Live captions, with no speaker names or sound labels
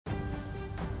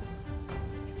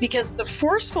Because the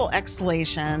forceful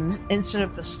exhalation instead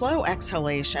of the slow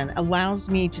exhalation allows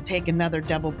me to take another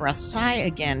double breath sigh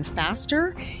again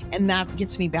faster, and that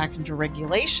gets me back into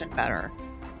regulation better.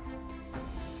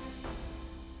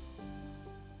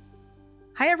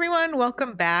 Hi, everyone.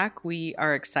 Welcome back. We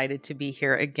are excited to be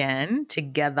here again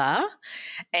together.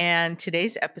 And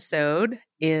today's episode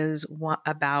is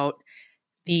about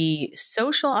the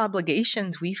social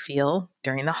obligations we feel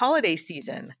during the holiday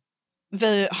season.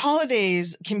 The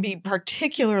holidays can be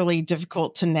particularly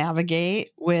difficult to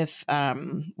navigate with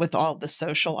all the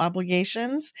social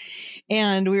obligations.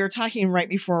 And we were talking right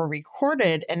before we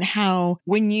recorded and how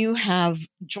when you have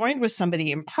joined with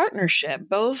somebody in partnership,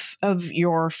 both of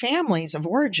your families of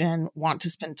origin want to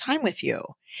spend time with you.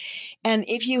 And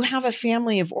if you have a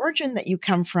family of origin that you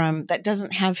come from that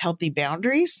doesn't have healthy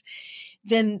boundaries,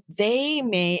 then they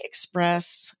may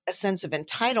express a sense of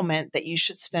entitlement that you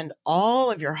should spend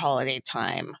all of your holiday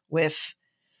time with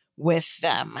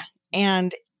them.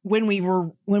 And when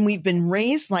we've been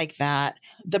raised like that,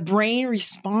 the brain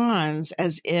responds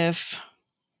as if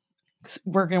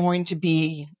we're going to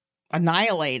be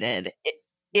annihilated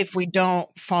if we don't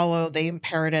follow the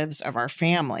imperatives of our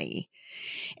family.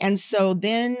 And so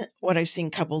then what I've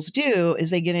seen couples do is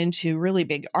they get into really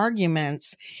big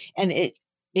arguments, and it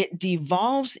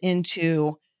devolves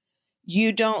into,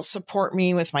 you don't support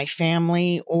me with my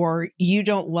family, or you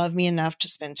don't love me enough to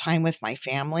spend time with my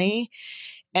family.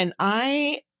 And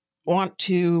I want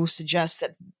to suggest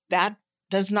that that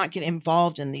does not get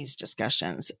involved in these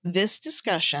discussions. This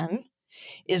discussion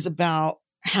is about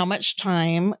how much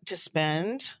time to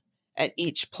spend at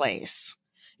each place.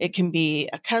 It can be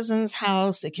a cousin's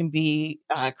house. It can be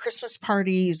Christmas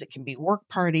parties. It can be work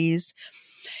parties.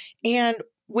 And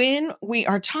when we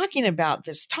are talking about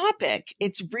this topic,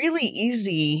 it's really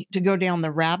easy to go down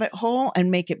the rabbit hole and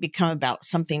make it become about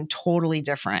something totally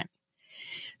different.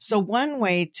 So one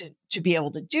way to be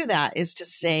able to do that is to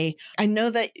say, I know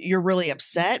that you're really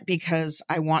upset because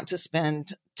I want to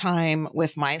spend time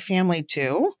with my family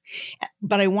too,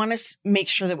 but I want to make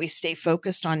sure that we stay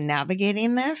focused on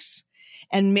navigating this.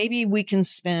 And maybe we can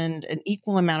spend an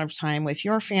equal amount of time with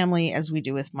your family as we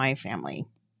do with my family.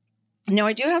 Now,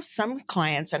 I do have some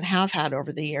clients and have had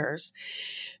over the years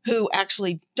who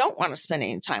actually don't want to spend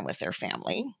any time with their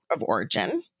family of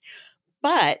origin,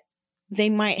 but they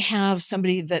might have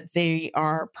somebody that they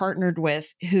are partnered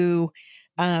with who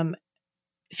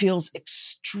feels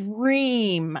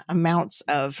extreme amounts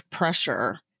of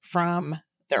pressure from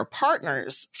their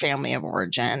partner's family of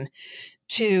origin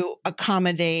to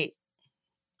accommodate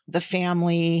the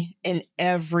family in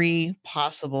every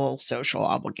possible social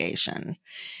obligation.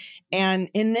 And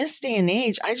in this day and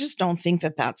age, I just don't think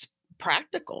that that's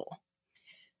practical.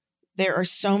 There are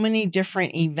so many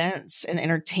different events and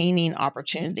entertaining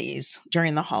opportunities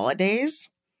during the holidays.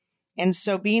 And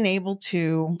so being able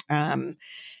to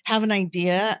have an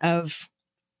idea of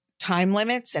time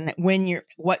limits and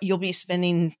what you'll be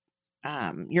spending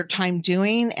your time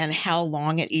doing and how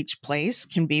long at each place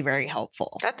can be very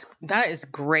helpful. That is a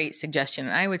great suggestion.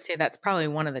 And I would say that's probably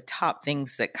one of the top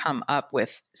things that come up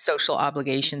with social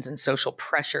obligations and social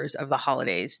pressures of the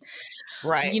holidays.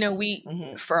 Right. You know,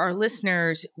 for our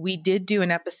listeners, we did do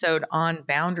an episode on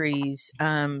boundaries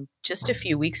just a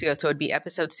few weeks ago. So it'd be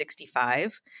episode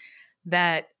 65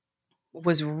 that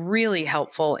was really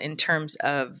helpful in terms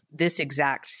of this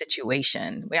exact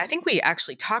situation. I think we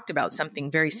actually talked about something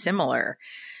very similar.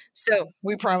 So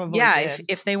we probably did.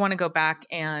 If they want to go back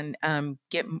and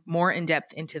get more in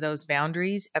depth into those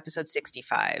boundaries, episode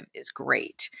 65 is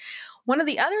great. One of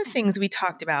the other things we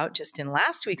talked about just in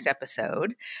last week's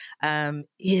episode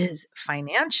is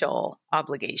financial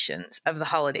obligations of the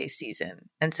holiday season.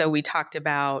 And so we talked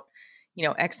about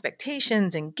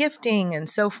expectations and gifting and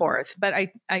so forth.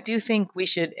 But I do think we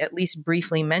should at least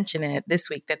briefly mention it this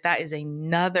week, that is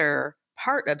another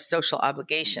part of social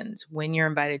obligations. When you're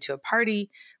invited to a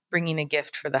party, bringing a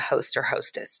gift for the host or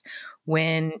hostess.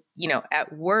 When,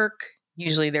 at work,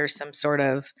 usually there's some sort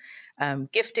of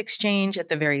gift exchange, at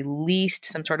the very least,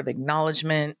 some sort of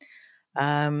acknowledgement,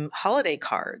 holiday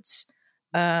cards.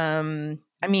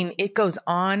 It goes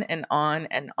on and on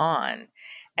and on.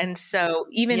 And so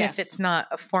even if it's not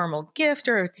a formal gift,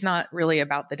 or it's not really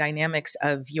about the dynamics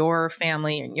of your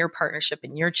family and your partnership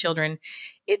and your children,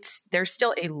 there's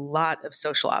still a lot of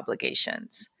social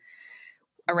obligations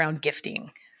around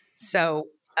gifting. So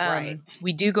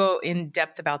we do go in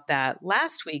depth about that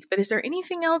last week, but is there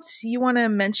anything else you want to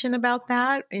mention about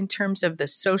that in terms of the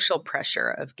social pressure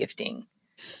of gifting?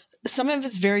 Some of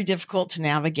it's very difficult to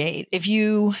navigate. If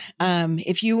you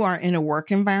are in a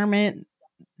work environment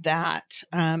that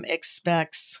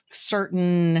expects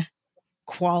certain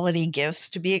quality gifts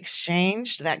to be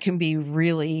exchanged, that can be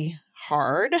really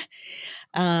hard.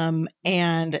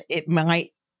 And it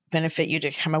might benefit you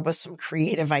to come up with some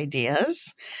creative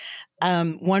ideas.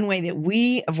 One way that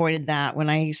we avoided that when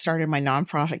I started my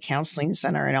nonprofit counseling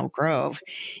center in Elk Grove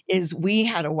is we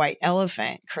had a white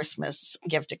elephant Christmas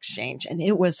gift exchange, and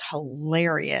it was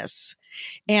hilarious.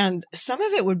 And some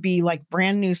of it would be like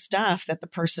brand new stuff that the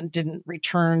person didn't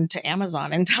return to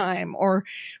Amazon in time, or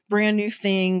brand new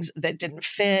things that didn't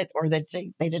fit or that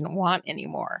they didn't want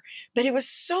anymore. But it was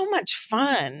so much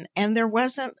fun, and there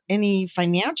wasn't any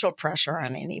financial pressure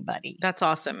on anybody. That's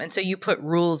awesome. And so you put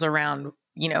rules around,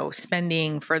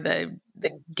 spending for the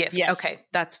gift. Yes. Okay.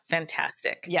 That's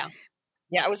fantastic. Yeah.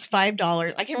 Yeah. It was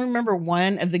 $5. I can remember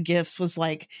one of the gifts was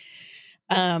like,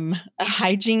 a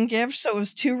hygiene gift. So it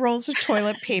was 2 rolls of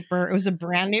toilet paper. It was a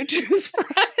brand new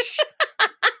toothbrush.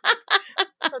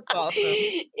 That's awesome.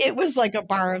 It was like a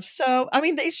bar of soap. I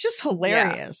mean, it's just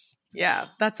hilarious. Yeah,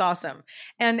 that's awesome.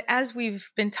 And as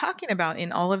we've been talking about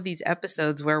in all of these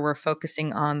episodes where we're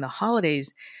focusing on the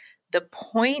holidays, the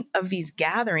point of these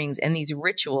gatherings and these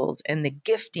rituals and the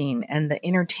gifting and the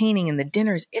entertaining and the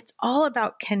dinners, it's all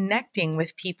about connecting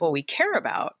with people we care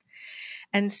about.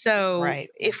 And so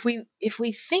if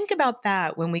we think about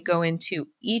that when we go into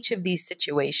each of these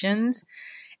situations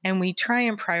and we try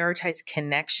and prioritize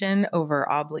connection over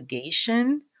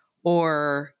obligation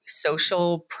or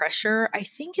social pressure, I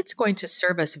think it's going to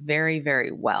serve us very,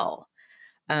 very well.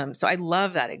 So I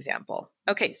love that example.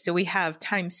 Okay, so we have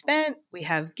time spent, we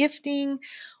have gifting.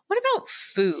 What about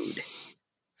food?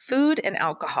 Food and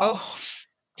alcohol. Oh,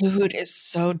 food is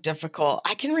so difficult.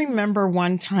 I can remember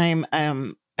one time,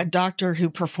 a doctor who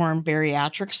performed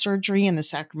bariatric surgery in the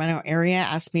Sacramento area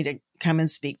asked me to come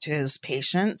and speak to his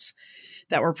patients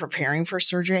that were preparing for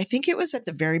surgery. I think it was at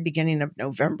the very beginning of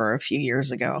November a few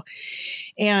years ago.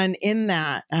 And in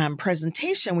that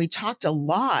presentation, we talked a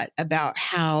lot about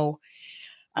how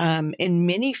in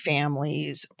many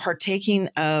families, partaking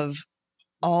of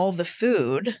all the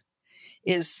food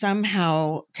is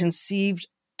somehow conceived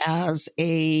as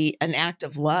an act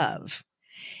of love.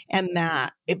 And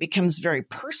that it becomes very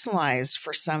personalized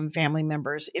for some family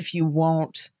members if you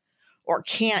won't or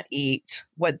can't eat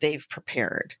what they've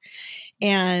prepared.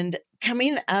 And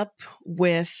coming up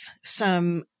with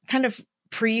some kind of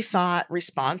pre-thought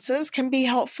responses can be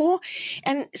helpful.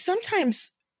 And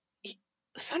sometimes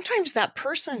that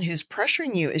person who's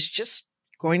pressuring you is just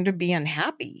going to be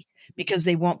unhappy because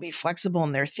they won't be flexible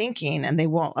in their thinking and they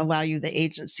won't allow you the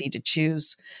agency to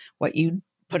choose what you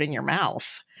put in your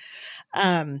mouth.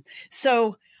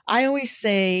 So I always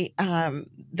say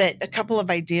that a couple of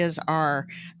ideas are,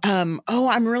 I'm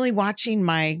really watching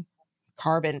my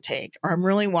carb intake, or I'm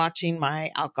really watching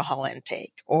my alcohol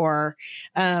intake, or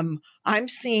I'm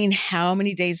seeing how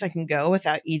many days I can go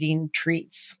without eating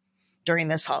treats during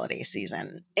this holiday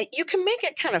season. You can make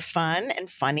it kind of fun and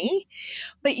funny,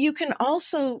 but you can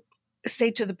also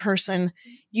say to the person,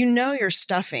 your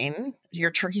stuffing,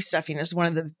 your turkey stuffing is one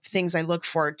of the things I look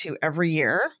forward to every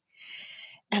year.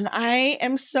 And I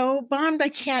am so bummed I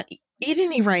can't eat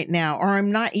any right now, or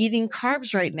I'm not eating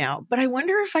carbs right now. But I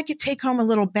wonder if I could take home a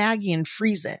little baggie and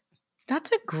freeze it.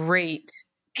 That's a great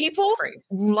People phrase.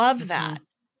 Love that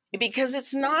because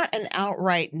it's not an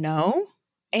outright no.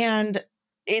 And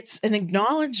it's an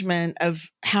acknowledgement of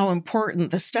how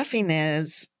important the stuffing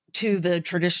is to the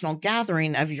traditional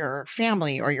gathering of your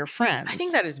family or your friends. I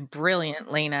think that is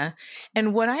brilliant, Lena.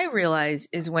 And what I realize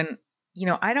is when,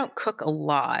 I don't cook a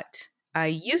lot. I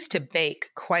used to bake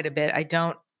quite a bit. I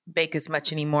don't bake as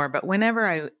much anymore, but whenever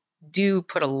I do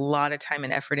put a lot of time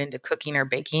and effort into cooking or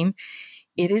baking,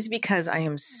 it is because I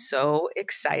am so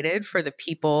excited for the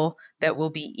people that will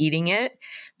be eating it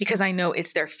because I know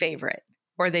it's their favorite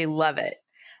or they love it.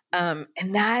 And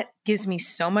that gives me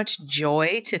so much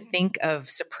joy to think of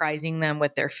surprising them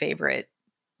with their favorite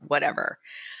whatever.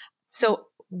 So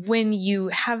when you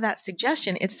have that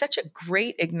suggestion, it's such a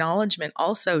great acknowledgement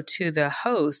also to the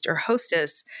host or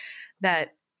hostess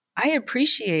that I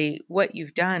appreciate what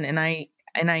you've done and I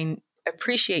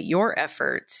appreciate your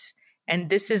efforts. And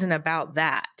this isn't about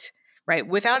that, right?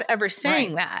 Without ever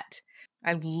saying that.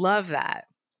 I love that.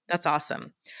 That's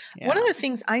awesome. Yeah. One of the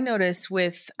things I notice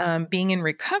with being in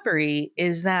recovery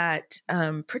is that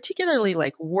particularly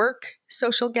like work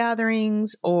social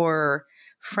gatherings or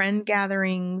friend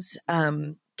gatherings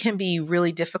can be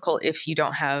really difficult if you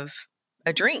don't have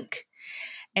a drink.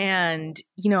 And,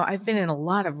 I've been in a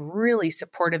lot of really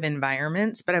supportive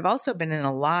environments, but I've also been in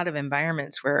a lot of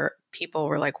environments where people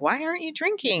were like, why aren't you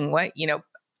drinking? What,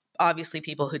 obviously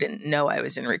people who didn't know I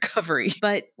was in recovery.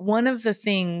 But one of the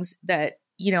things that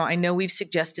I know we've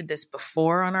suggested this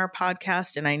before on our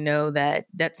podcast, and I know that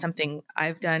that's something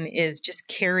I've done is just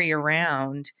carry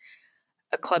around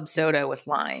a club soda with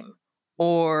lime.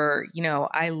 Or,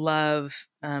 I love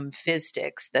fizz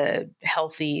sticks, the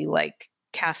healthy, like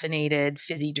caffeinated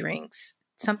fizzy drinks.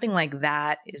 Something like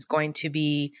that is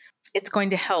it's going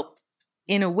to help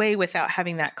in a way without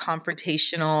having that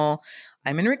confrontational,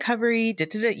 I'm in recovery. Da,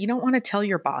 da, da. You don't want to tell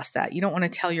your boss that. You don't want to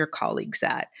tell your colleagues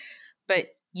that. But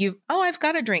I've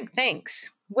got a drink.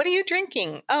 Thanks. What are you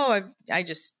drinking? Oh,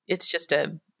 it's just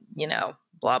a,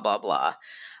 blah, blah, blah.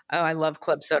 Oh, I love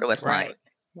club soda with lime. Right.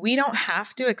 We don't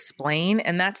have to explain.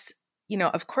 And that's,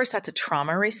 of course, that's a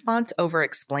trauma response, over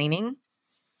explaining.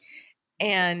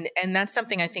 And that's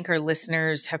something I think our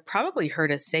listeners have probably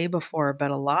heard us say before.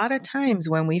 But a lot of times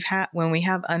when we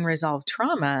have unresolved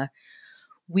trauma,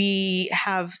 we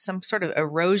have some sort of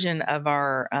erosion of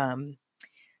our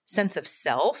sense of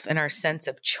self and our sense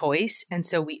of choice. And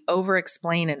so we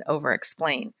over-explain and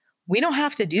over-explain. We don't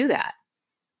have to do that.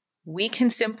 We can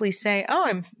simply say,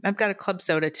 oh, I've got a club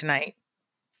soda tonight,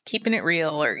 keeping it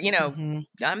real, or,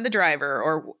 I'm the driver,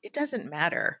 or it doesn't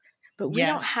matter. But we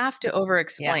don't have to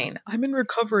over-explain. Yeah. I'm in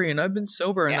recovery and I've been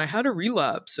sober and I had a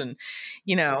relapse and,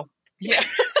 I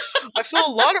feel a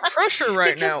lot of pressure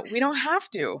right now. We don't have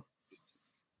to.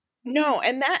 No,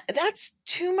 and that's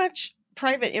too much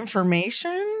private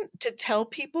information to tell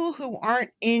people who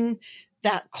aren't in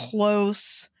that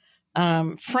close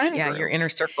friend group. Yeah, your inner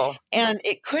circle. And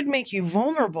it could make you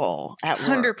vulnerable at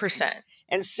 100%. work.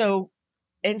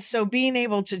 And so being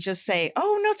able to just say,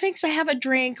 oh, no, thanks, I have a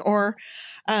drink, or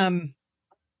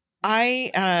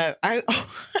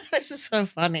this is so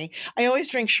funny. I always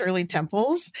drink Shirley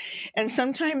Temples. And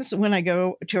sometimes when I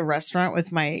go to a restaurant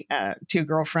with my two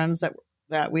girlfriends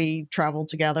that we travel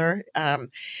together,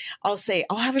 I'll say,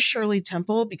 I'll have a Shirley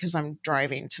Temple because I'm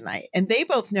driving tonight. And they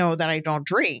both know that I don't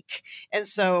drink. And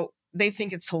so they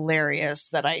think it's hilarious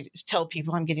that I tell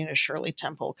people I'm getting a Shirley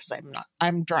Temple because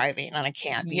I'm driving and I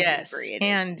can't be inebriated.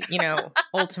 And,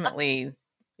 ultimately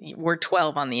we're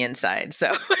 12 on the inside.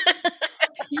 So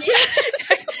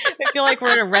yes, I feel like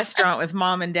we're at a restaurant with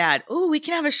mom and dad. Oh, we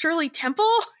can have a Shirley Temple.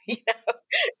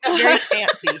 Very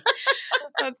fancy.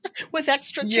 With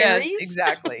extra cherries. Yes,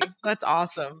 exactly. That's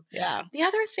awesome. Yeah. The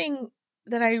other thing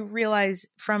that I realize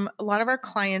from a lot of our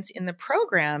clients in the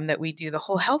program that we do, the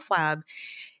Whole Health Lab,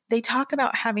 they talk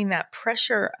about having that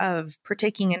pressure of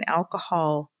partaking in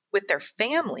alcohol with their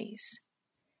families.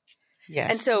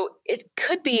 Yes. And so it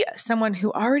could be someone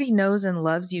who already knows and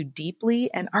loves you deeply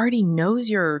and already knows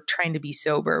you're trying to be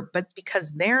sober, but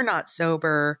because they're not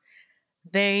sober,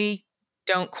 they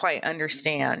don't quite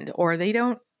understand, or they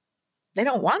don't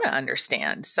want to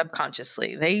understand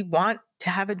subconsciously. They want to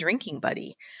have a drinking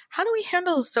buddy. How do we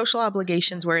handle social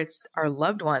obligations where it's our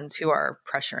loved ones who are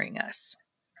pressuring us?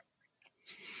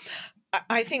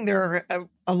 I think there are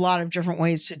a lot of different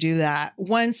ways to do that.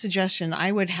 One suggestion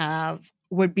I would have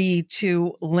would be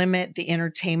to limit the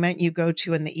entertainment you go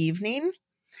to in the evening.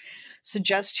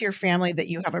 Suggest to your family that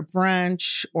you have a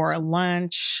brunch or a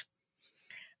lunch.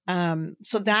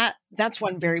 So that's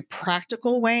one very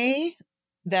practical way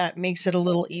that makes it a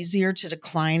little easier to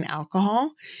decline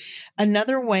alcohol.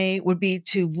 Another way would be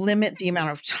to limit the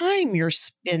amount of time you're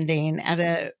spending at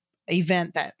a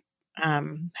event that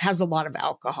has a lot of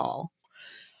alcohol.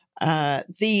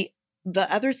 The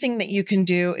other thing that you can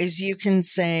do is you can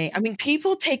say,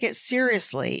 people take it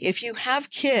seriously. If you have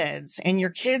kids and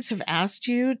your kids have asked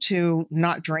you to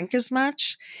not drink as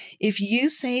much, if you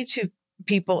say to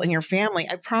people in your family,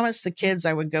 I promised the kids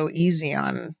I would go easy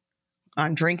on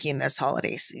drinking this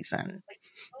holiday season.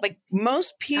 Like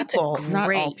most people,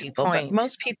 not all people, but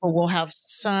most people will have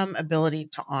some ability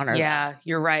to honor that. Yeah,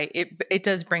 you're right. It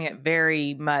does bring it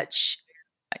very much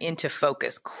into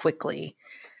focus quickly.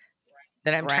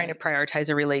 That I'm trying to prioritize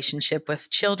a relationship with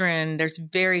children. There's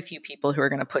very few people who are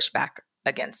going to push back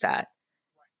against that.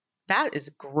 That is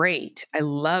great. I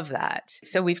love that.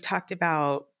 So we've talked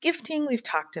about gifting. We've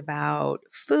talked about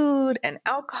food and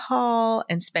alcohol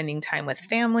and spending time with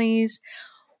families.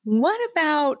 What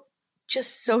about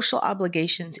just social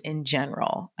obligations in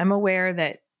general? I'm aware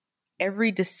that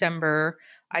every December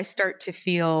I start to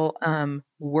feel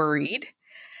worried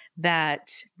that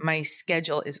my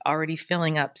schedule is already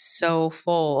filling up so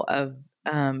full of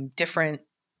different,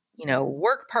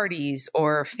 work parties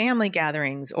or family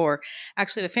gatherings, or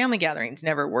actually the family gatherings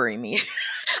never worry me.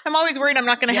 I'm always worried I'm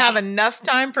not going to have enough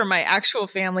time for my actual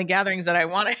family gatherings that I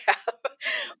want to have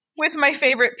with my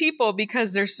favorite people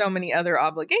because there's so many other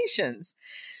obligations.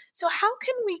 So how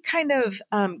can we kind of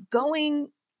going,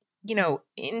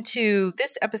 into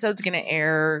this episode's going to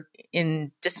air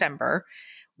in December.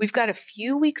 we've got a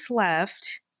few weeks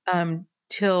left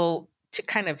till to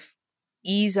kind of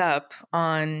ease up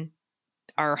on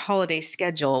our holiday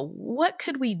schedule. What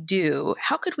could we do?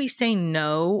 How could we say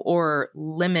no or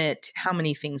limit how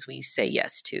many things we say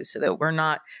yes to so that we're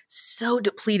not so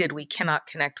depleted we cannot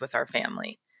connect with our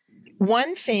family?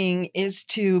 One thing is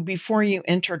to, before you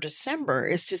enter December,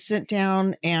 is to sit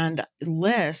down and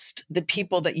list the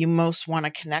people that you most want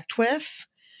to connect with,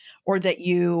 or that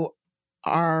you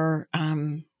are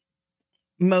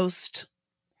most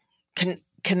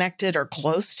connected or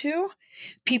close to,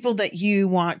 people that you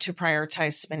want to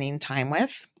prioritize spending time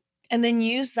with. And then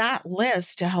use that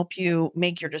list to help you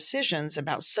make your decisions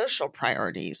about social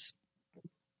priorities.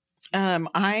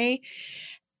 I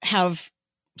have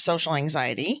social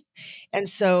anxiety. And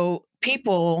so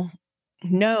people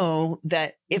know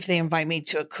that if they invite me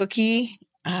to a cookie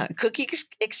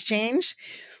exchange,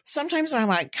 sometimes I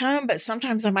might come, but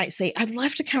sometimes I might say, I'd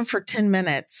love to come for 10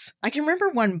 minutes. I can remember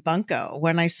one bunko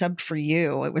when I subbed for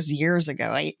you. It was years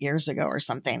ago, 8 years ago or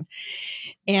something.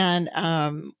 And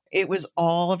it was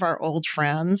all of our old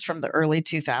friends from the early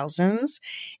 2000s.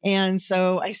 And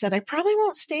so I said, I probably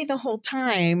won't stay the whole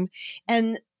time.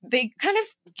 And they kind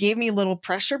of gave me a little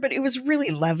pressure, but it was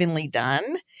really lovingly done.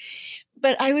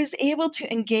 But I was able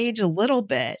to engage a little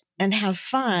bit and have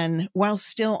fun while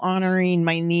still honoring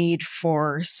my need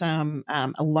for some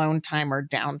alone time or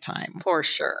downtime. For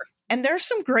sure. And there are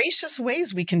some gracious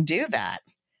ways we can do that.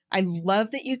 I love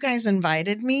that you guys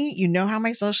invited me. You know how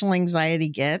my social anxiety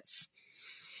gets.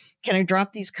 Can I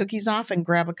drop these cookies off and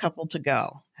grab a couple to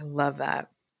go? I love that.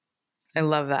 I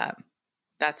love that.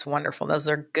 That's wonderful. Those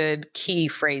are good key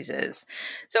phrases.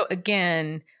 So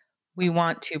again, we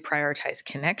want to prioritize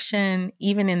connection,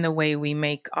 even in the way we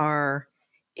make our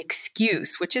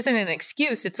excuse, which isn't an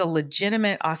excuse. It's a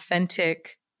legitimate,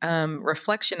 authentic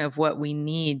reflection of what we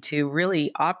need to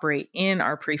really operate in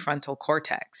our prefrontal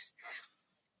cortex.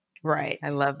 Right. I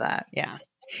love that. Yeah.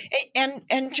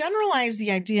 And generalize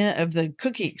the idea of the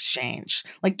cookie exchange.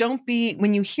 Like, don't be,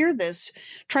 when you hear this,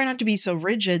 try not to be so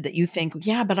rigid that you think,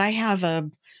 yeah, but I have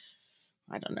a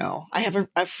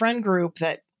friend group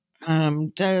that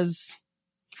does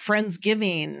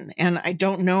Friendsgiving, and I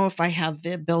don't know if I have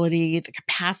the ability, the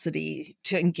capacity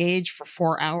to engage for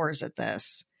 4 hours at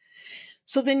this.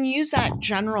 So then use that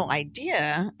general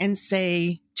idea and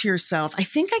say to yourself, I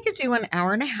think I could do an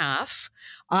hour and a half.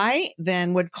 I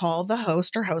then would call the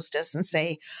host or hostess and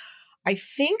say, I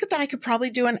think that I could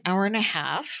probably do an hour and a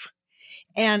half.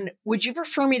 And would you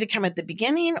prefer me to come at the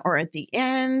beginning or at the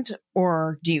end?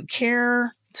 Or do you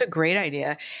care? It's a great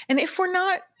idea. And if we're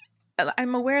not,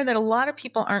 I'm aware that a lot of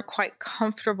people aren't quite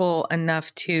comfortable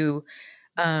enough to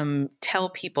tell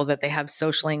people that they have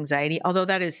social anxiety, although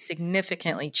that is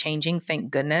significantly changing, thank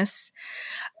goodness.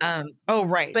 Oh,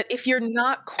 right. But if you're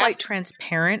not quite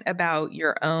transparent about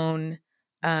your own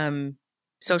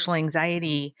social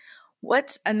anxiety,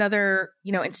 what's another,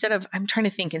 instead of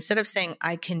saying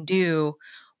I can do,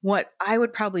 what I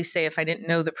would probably say if I didn't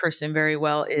know the person very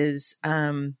well is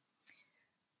I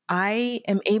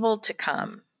am able to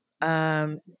come.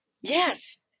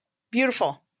 Yes.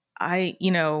 Beautiful. I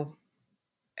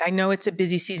know it's a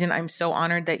busy season. I'm so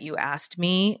honored that you asked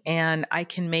me, and I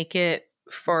can make it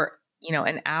for,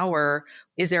 an hour.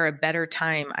 Is there a better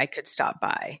time I could stop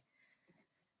by?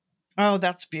 Oh,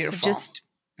 that's beautiful. So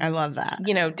I love that.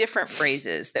 Different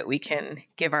phrases that we can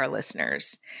give our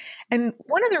listeners. And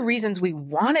one of the reasons we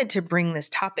wanted to bring this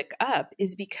topic up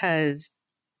is because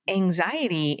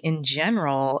anxiety in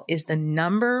general is the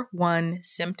number one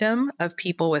symptom of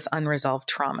people with unresolved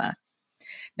trauma.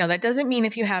 Now, that doesn't mean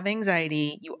if you have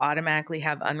anxiety, you automatically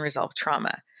have unresolved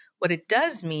trauma. What it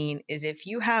does mean is if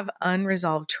you have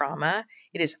unresolved trauma,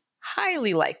 it is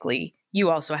highly likely you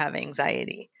also have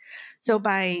anxiety. So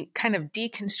by kind of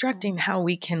deconstructing how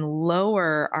we can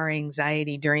lower our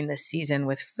anxiety during this season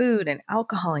with food and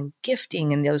alcohol and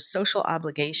gifting and those social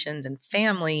obligations and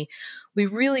family, we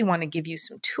really want to give you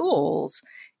some tools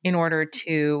in order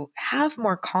to have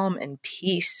more calm and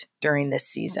peace during this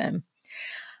season.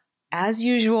 As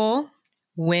usual,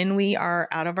 when we are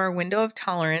out of our window of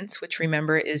tolerance, which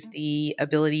remember is the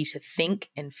ability to think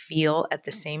and feel at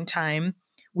the same time,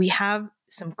 we have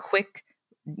some quick,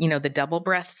 the double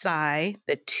breath sigh,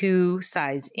 the 2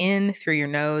 sighs in through your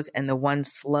nose and the 1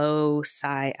 slow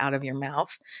sigh out of your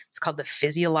mouth. It's called the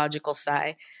physiological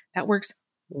sigh. That works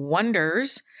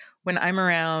wonders when I'm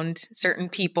around certain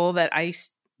people that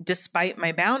despite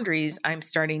my boundaries, I'm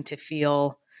starting to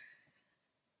feel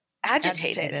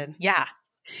agitated. Yeah.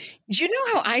 Do you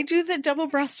know how I do the double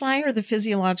breath sigh or the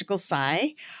physiological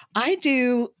sigh? I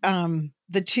do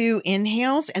the 2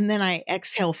 inhales and then I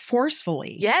exhale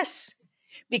forcefully. Yes.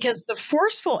 Because the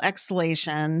forceful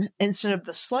exhalation instead of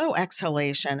the slow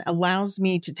exhalation allows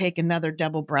me to take another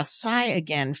double breath sigh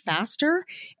again faster.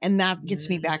 And that gets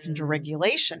me back into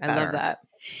regulation better. I love that.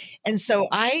 And so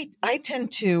I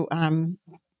tend to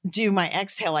do my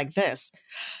exhale like this.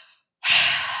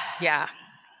 Yeah.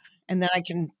 And then I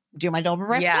can do my double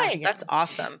breath sigh again. That's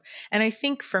awesome. And I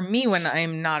think for me, when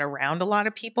I'm not around a lot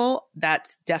of people,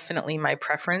 that's definitely my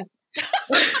preference.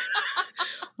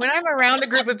 When I'm around a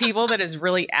group of people that is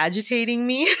really agitating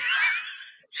me,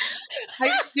 I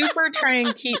super try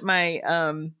and keep my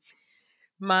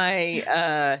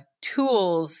my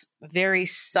tools very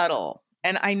subtle.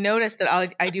 And I notice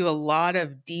that I do a lot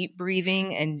of deep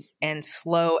breathing and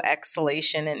slow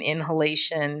exhalation and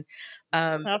inhalation.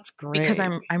 That's great. Because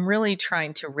I'm really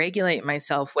trying to regulate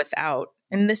myself without,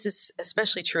 and this is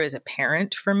especially true as a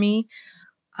parent for me,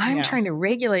 I'm trying to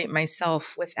regulate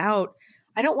myself without,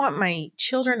 I don't want my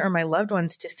children or my loved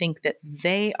ones to think that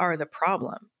they are the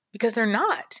problem, because they're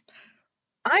not.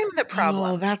 I'm the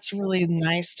problem. Oh, that's really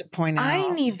nice to point out.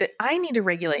 I need to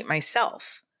regulate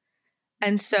myself.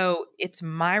 And so it's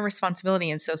my responsibility.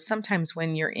 And so sometimes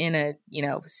when you're in a,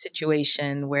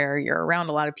 situation where you're around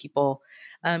a lot of people,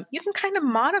 you can kind of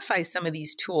modify some of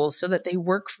these tools so that they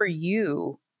work for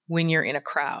you when you're in a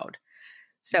crowd.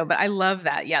 So, but I love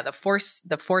that. Yeah. The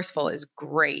forceful is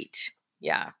great.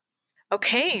 Yeah.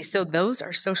 Okay. So those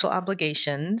are social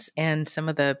obligations and some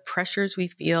of the pressures we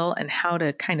feel and how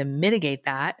to kind of mitigate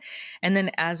that. And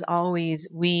then as always,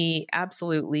 we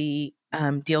absolutely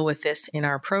deal with this in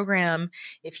our program.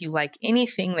 If you like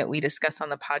anything that we discuss on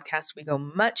the podcast, we go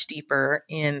much deeper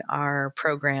in our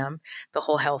program, the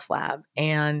Whole Health Lab.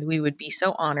 And we would be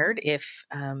so honored if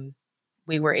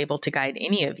we were able to guide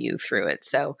any of you through it.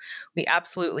 So we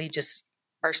absolutely just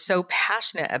are so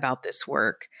passionate about this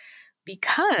work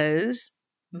because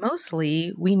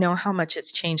mostly we know how much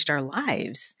it's changed our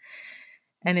lives.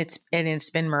 And it's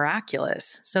been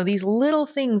miraculous. So these little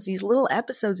things, these little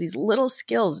episodes, these little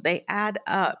skills, they add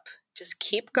up. Just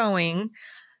keep going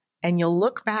and you'll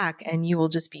look back and you will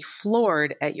just be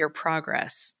floored at your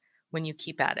progress when you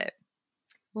keep at it.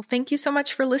 Well, thank you so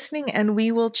much for listening, and we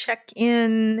will check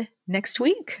in next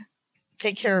week.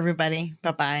 Take care, everybody.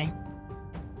 Bye-bye.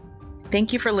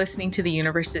 Thank you for listening to The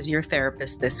Universe is Your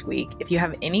Therapist this week. If you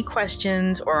have any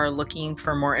questions or are looking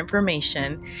for more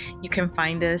information, you can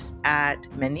find us at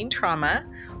Mending Trauma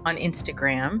on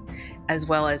Instagram, as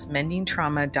well as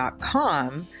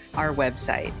mendingtrauma.com, our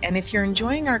website. And if you're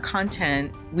enjoying our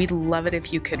content, we'd love it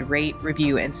if you could rate,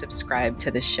 review, and subscribe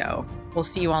to the show. We'll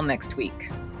see you all next week.